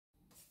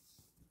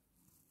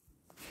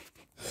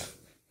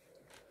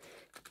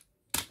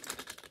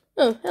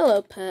Oh,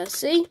 hello,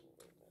 Percy.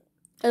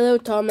 Hello,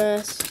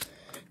 Thomas.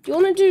 Do you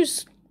want to do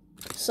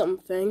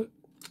something?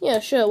 Yeah,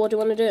 sure. What do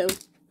you want to do?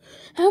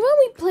 How about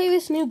we play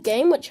this new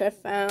game which I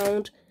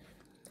found?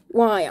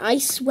 Why, I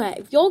swear,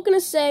 if you're going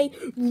to say,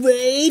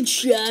 Raid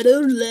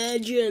Shadow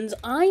Legends,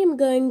 I am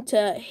going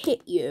to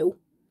hit you.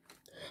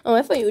 Oh,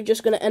 I thought you were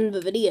just going to end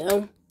the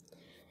video.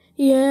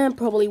 Yeah,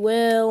 probably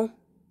will.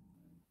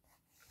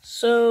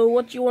 So,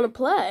 what do you want to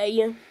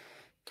play?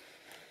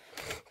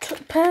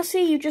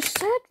 Percy, you just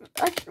said...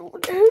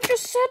 who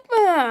just said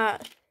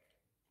that?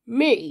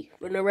 Me,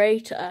 the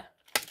narrator.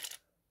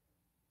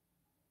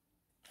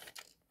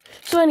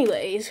 So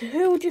anyways,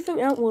 who do you think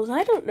that was?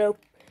 I don't know.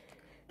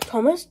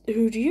 Thomas,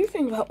 who do you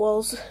think that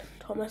was?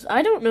 Thomas,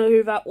 I don't know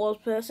who that was,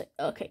 Percy.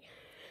 Okay,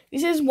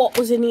 this is what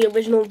was in the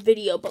original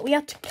video, but we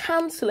had to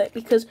cancel it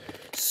because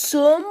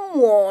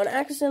someone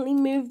accidentally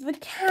moved the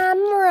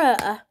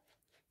camera.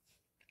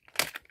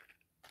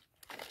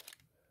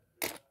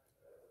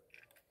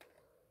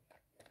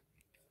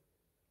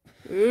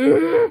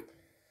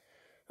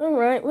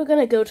 Alright, we're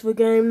gonna go to the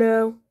game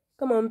now.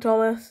 Come on,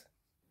 Thomas.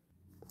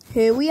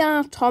 Here we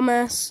are,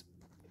 Thomas.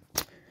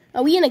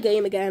 Are we in a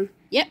game again?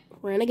 Yep,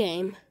 we're in a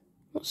game.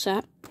 What's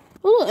that?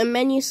 Oh, look, a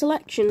menu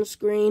selection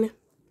screen.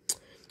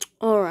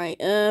 Alright,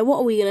 what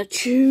are we gonna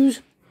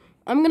choose?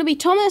 I'm gonna be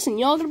Thomas and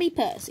you're gonna be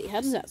Percy.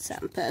 How does that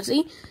sound,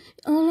 Percy?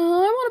 Oh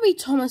no, I want to be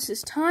Thomas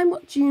this time.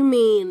 What do you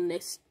mean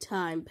this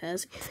time,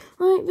 Percy?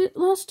 Like,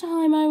 last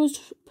time I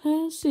was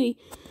Percy.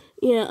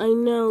 Yeah, I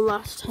know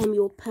last time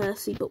you were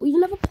Percy, but we've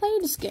never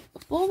played this game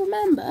before,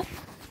 remember?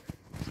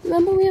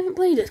 Remember we haven't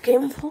played this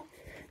game before?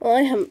 Well,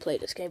 I haven't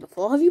played this game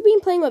before. Have you been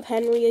playing with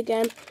Henry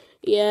again?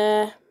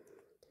 Yeah.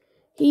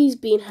 He's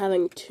been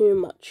having too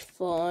much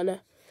fun.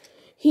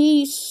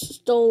 He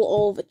stole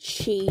all the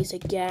cheese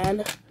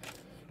again.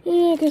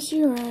 Yeah, I guess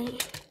you're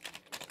right.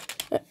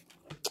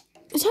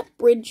 Is that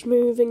bridge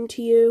moving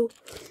to you?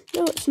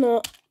 No, it's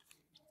not.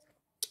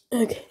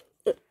 Okay.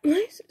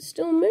 Why is it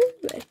still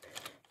moving?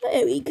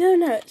 There we go,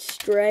 now it's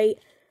straight.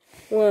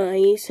 Why, are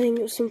you saying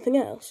it was something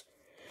else?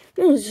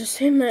 No, it was just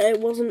him that it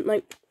wasn't,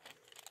 like,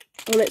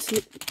 on its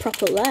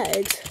proper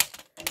legs.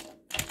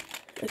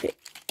 Okay.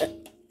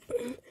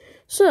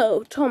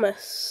 So,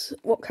 Thomas,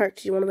 what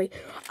character do you want to be?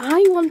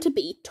 I want to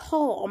be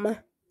Tom.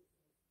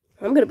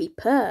 I'm going to be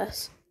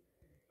Percy.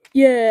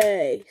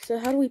 Yay! So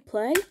how do we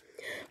play?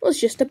 Well, it's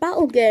just a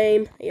battle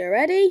game. Are you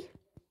ready?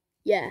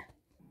 Yeah.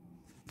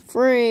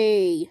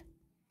 3,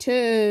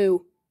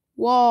 2,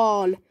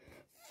 1...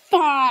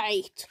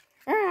 Fight!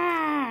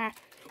 Ah!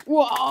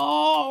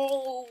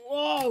 Whoa!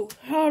 Whoa!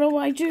 How do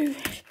I do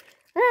this?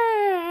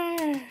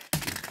 Ah!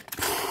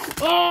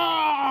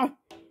 Ah!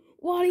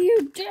 What are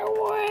you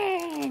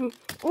doing?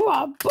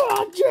 No!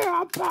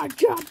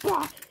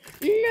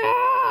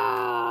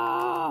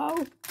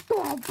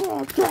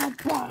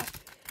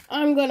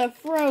 I'm gonna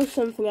throw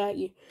something at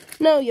you.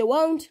 No, you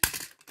won't.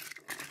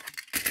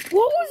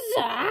 What was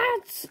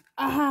that?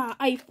 Aha!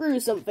 I threw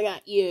something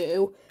at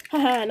you.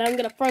 Haha! Now I'm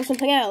gonna throw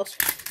something else.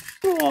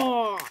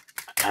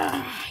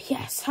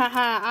 Yes,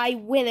 haha,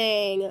 I'm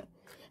winning.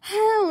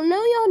 Hell,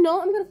 no you're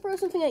not. I'm going to throw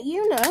something at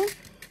you now.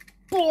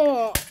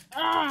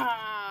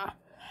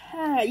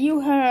 You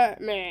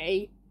hurt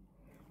me.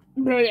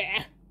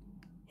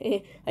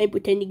 I'm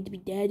pretending to be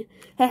dead.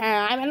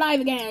 I'm alive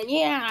again.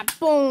 Yeah,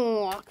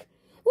 Ooh,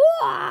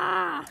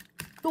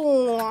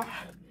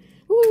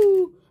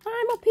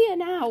 I'm up here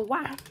now.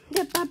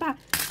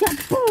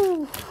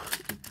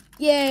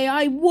 Yay,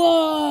 I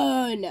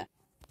won.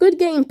 Good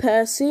game,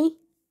 Percy.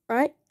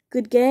 Right?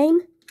 Good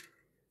game?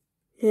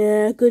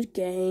 Yeah, good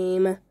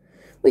game.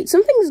 Wait,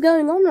 something's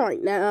going on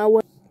right now.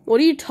 What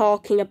are you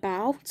talking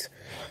about?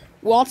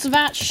 What's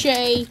that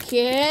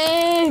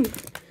shaking?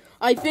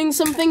 I think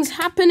something's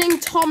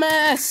happening,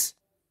 Thomas.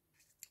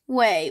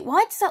 Wait,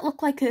 why does that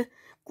look like a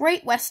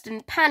Great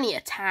Western pannier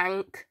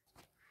tank?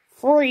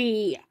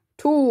 3,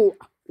 2,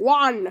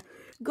 1,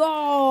 go!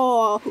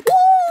 Oh,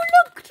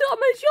 look,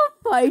 Thomas, you're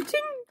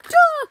fighting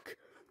Duck!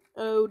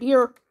 Oh,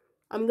 dear.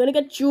 I'm gonna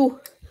get you.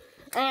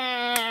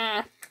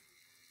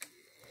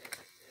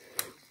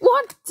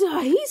 What?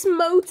 He's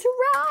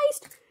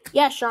motorized?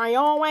 Yes, I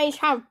always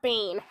have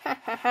been.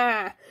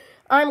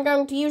 I'm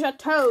going to use a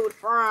toad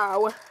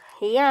throw.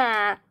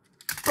 Yeah.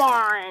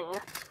 Boing.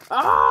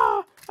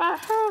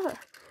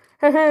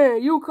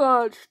 You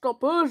can't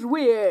stop us.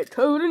 We're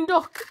Toad and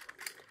Duck.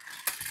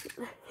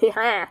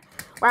 Yeah.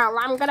 Well,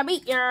 I'm gonna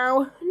beat you.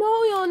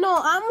 No, you're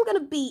not. I'm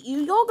gonna beat you.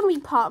 You're gonna be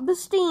part of the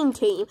Steam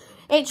team.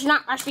 It's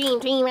not the Steam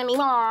team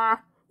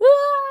anymore.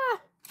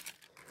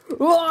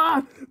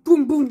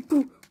 Boom, boom, boom,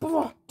 boom,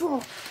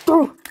 boom,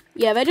 boom.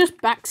 Yeah, they're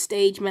just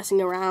backstage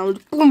messing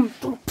around. Boom,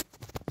 boom.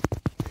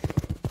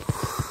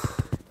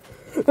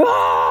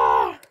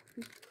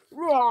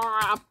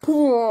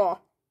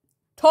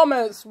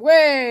 Thomas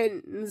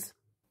wins.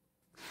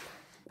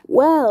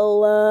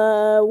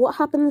 Well, what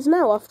happens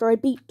now after I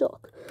beat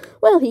Duck?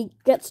 Well, he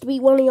gets to be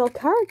one of your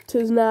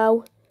characters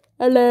now.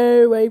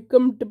 Hello, I've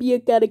come to be a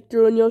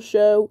character on your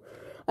show.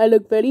 I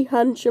look very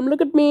handsome,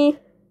 look at me.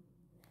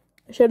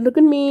 I said, look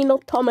at me,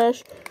 not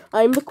Thomas.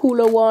 I'm the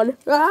cooler one.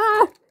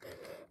 Ah!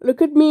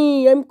 Look at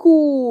me, I'm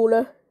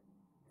cool.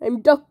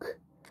 I'm Duck.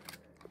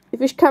 If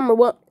this camera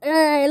won't...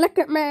 Hey, look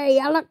at me,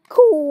 I look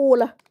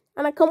cool.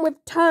 And I come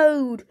with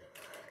Toad.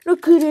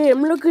 Look at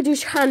him, look at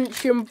this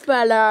handsome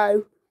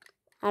fellow.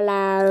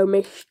 Hello,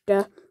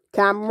 Mr.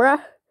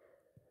 Camera.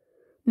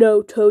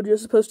 No, Toad, you're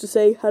supposed to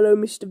say, hello,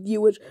 Mr.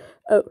 Viewers.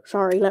 Oh,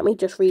 sorry, let me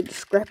just read the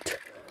script.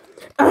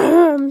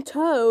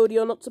 Toad,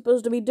 you're not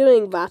supposed to be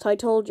doing that, I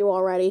told you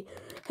already.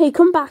 Hey,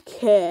 come back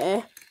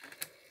here.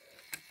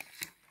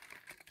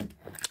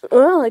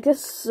 Well, I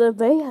guess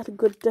they had a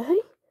good day.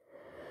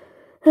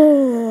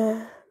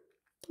 I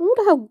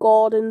wonder how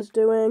Gordon's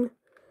doing.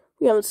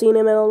 We haven't seen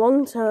him in a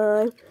long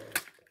time.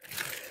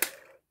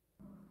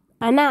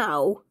 And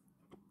now,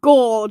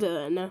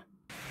 Gordon.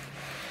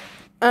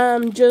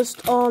 I'm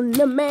just on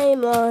the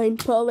main line,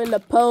 pulling the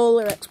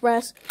Polar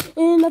Express.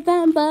 In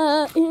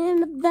November,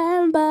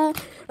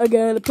 I'm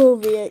gonna pull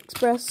the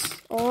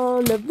express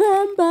on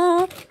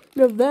November.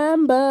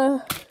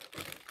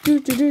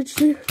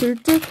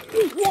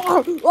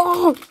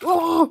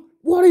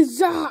 What is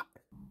that?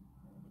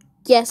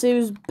 Guess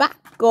who's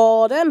back,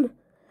 Gordon?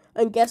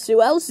 And guess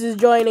who else is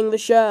joining the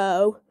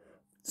show?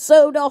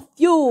 Soda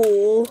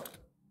Fuel.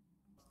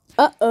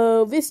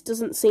 Uh-oh, this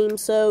doesn't seem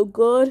so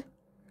good.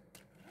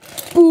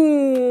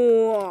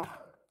 Boom!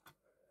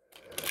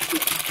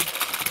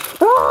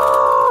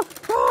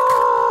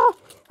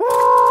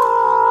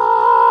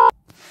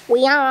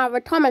 We are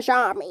the Thomas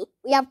Army.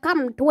 We have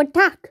come to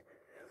attack.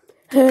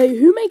 Hey,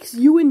 who makes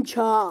you in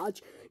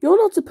charge? You're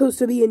not supposed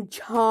to be in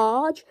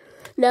charge.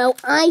 No,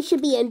 I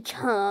should be in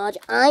charge.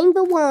 I'm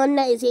the one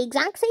that is the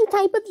exact same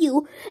type of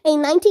you, a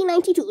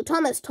 1992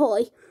 Thomas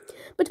toy.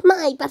 But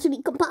my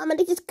battery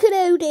compartment is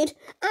corroded,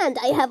 and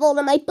I have all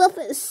of my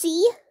buffers,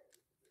 see?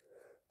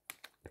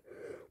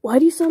 Why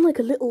do you sound like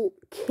a little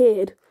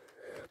kid?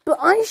 But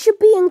I should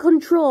be in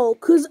control,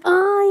 because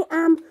I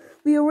am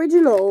the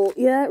original.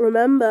 Yeah,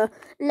 remember?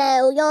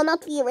 No, you're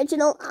not the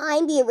original.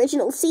 I'm the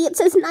original. See, it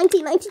says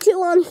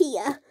 1992 on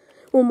here.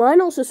 Well,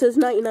 mine also says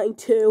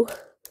 1992.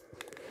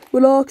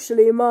 Well,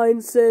 actually,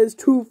 mine says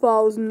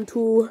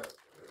 2002.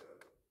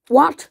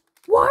 What?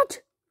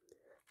 What?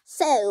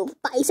 So,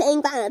 by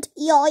saying that,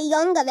 you're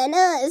younger than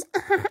us.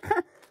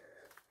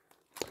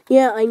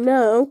 Yeah, I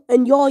know.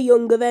 And you're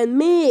younger than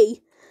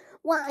me.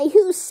 Why,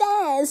 who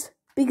says?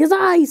 Because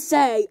I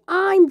say,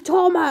 I'm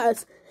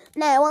Thomas.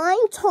 No,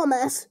 I'm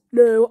Thomas.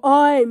 No,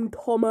 I'm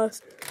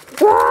Thomas.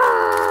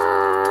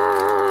 Ah!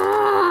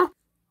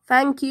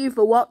 Thank you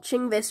for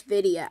watching this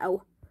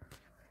video.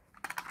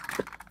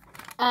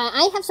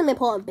 I have some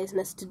important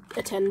business to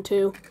attend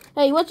to.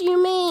 Hey, what do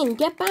you mean?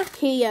 Get back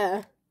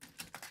here.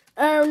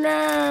 Oh,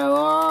 no.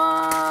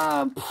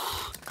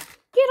 Oh.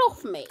 Get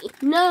off me.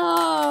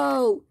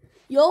 No.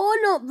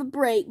 You're not the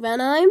brake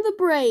van. I'm the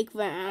brake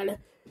van.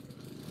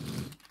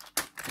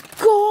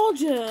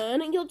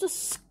 Gordon, you're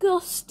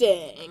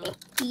disgusting.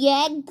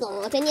 Yeah,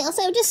 Gordon, you're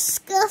so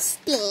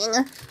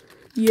disgusting.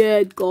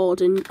 Yeah,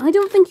 Gordon, I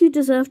don't think you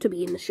deserve to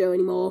be in the show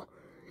anymore.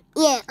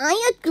 Yeah,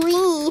 I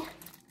agree.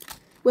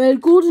 Well,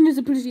 Gordon is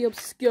a pretty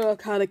obscure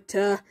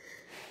character.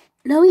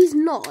 No, he's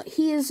not.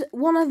 He is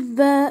one of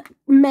the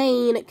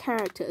main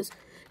characters.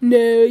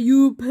 No,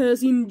 you,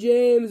 Percy and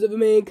James are the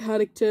main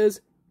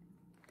characters.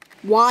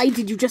 Why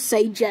did you just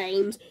say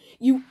James?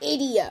 You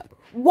idiot.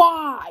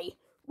 Why?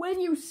 When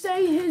you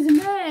say his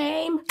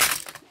name...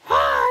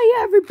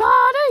 Hi,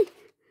 everybody!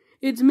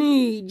 It's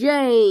me,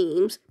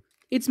 James.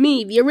 It's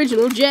me, the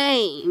original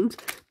James.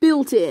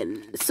 Built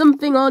in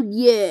something odd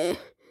year.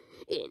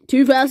 In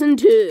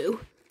 2002.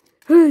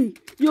 Hey,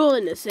 you're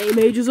in the same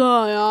age as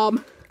I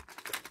am.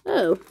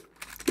 Oh,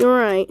 you're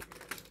right.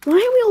 Why are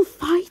we all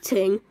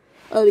fighting?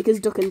 Oh, because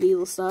Duck and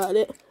Diesel started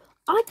it.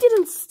 I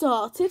didn't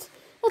start it.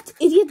 That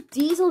idiot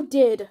Diesel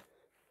did.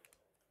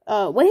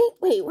 Oh, wait,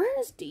 where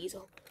is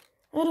Diesel?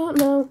 I don't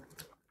know.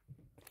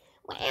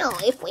 Well,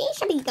 if we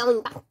should be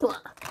going back to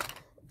our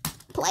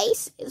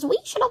places, we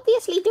should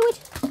obviously do it.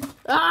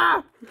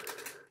 Ah!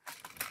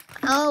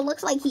 Oh,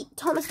 looks like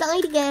Thomas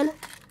died again.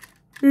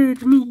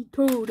 It's me,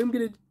 Toad. I'm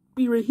gonna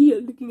be right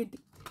here looking at the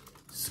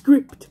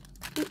script.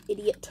 You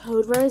idiot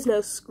Toad, there is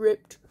no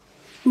script.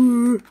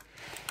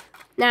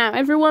 Now,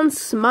 everyone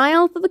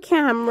smile for the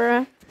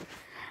camera.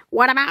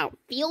 What about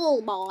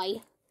Fuel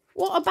Boy?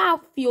 What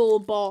about Fuel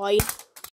Boy?